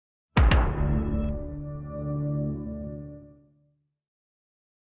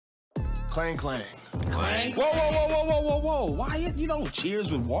Clang, clang. Clang. Whoa, whoa, whoa, whoa, whoa, whoa, whoa. Wyatt, you don't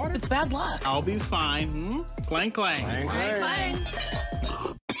cheers with water? It's bad luck. I'll be fine. Clang, clang. Clang, Clang, clang.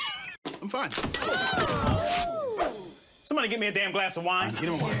 clang. I'm fine. Somebody get me a damn glass of wine. Get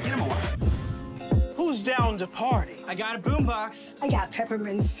him a wine. Get him a wine. Who's down to party? I got a boombox. I got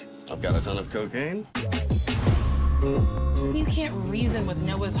peppermints. I've got a ton of cocaine. You can't reason with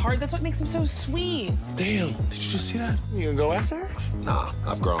Noah's heart. That's what makes him so sweet. Damn, did you just see that? You gonna go after her? Nah,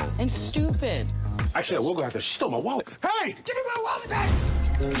 I've grown. And stupid. Actually, I will go after her. She stole my wallet. Hey, give me my wallet back!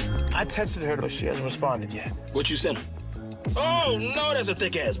 I texted her, but she hasn't responded yet. What you sent her? Oh, no, that's a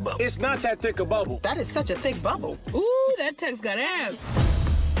thick-ass bubble. It's not that thick a bubble. That is such a thick bubble. Ooh, that text got ass.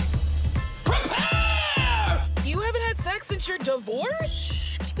 Prepare! You haven't had sex since your divorce?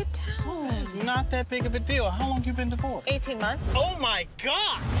 Shh, keep it down. It's not that big of a deal. How long you been divorced? 18 months. Oh, my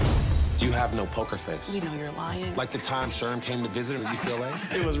God! You have no poker face. We know you're lying. Like the time Sherm came to visit at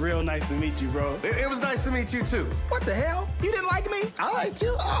UCLA? It was real nice to meet you, bro. It was nice to meet you, too. What the hell? You didn't like me? I liked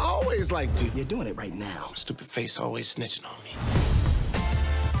you. I always liked you. You're doing it right now. Stupid face always snitching on me.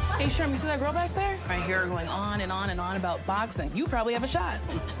 Hey, Sherm, you see that girl back there? I hear her going on and on and on about boxing. You probably have a shot.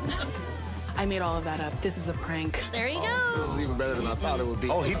 I made all of that up. This is a prank. There you go. This is even better than I thought it would be.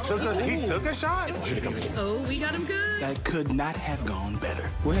 Oh, he took a shot? Oh, we got him good. That could not have gone better.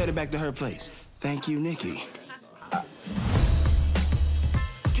 We're headed back to her place. Thank you, Nikki.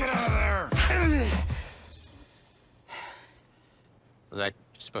 Get out of there! Was I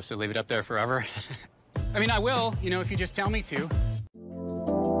supposed to leave it up there forever? I mean, I will, if you just tell me to.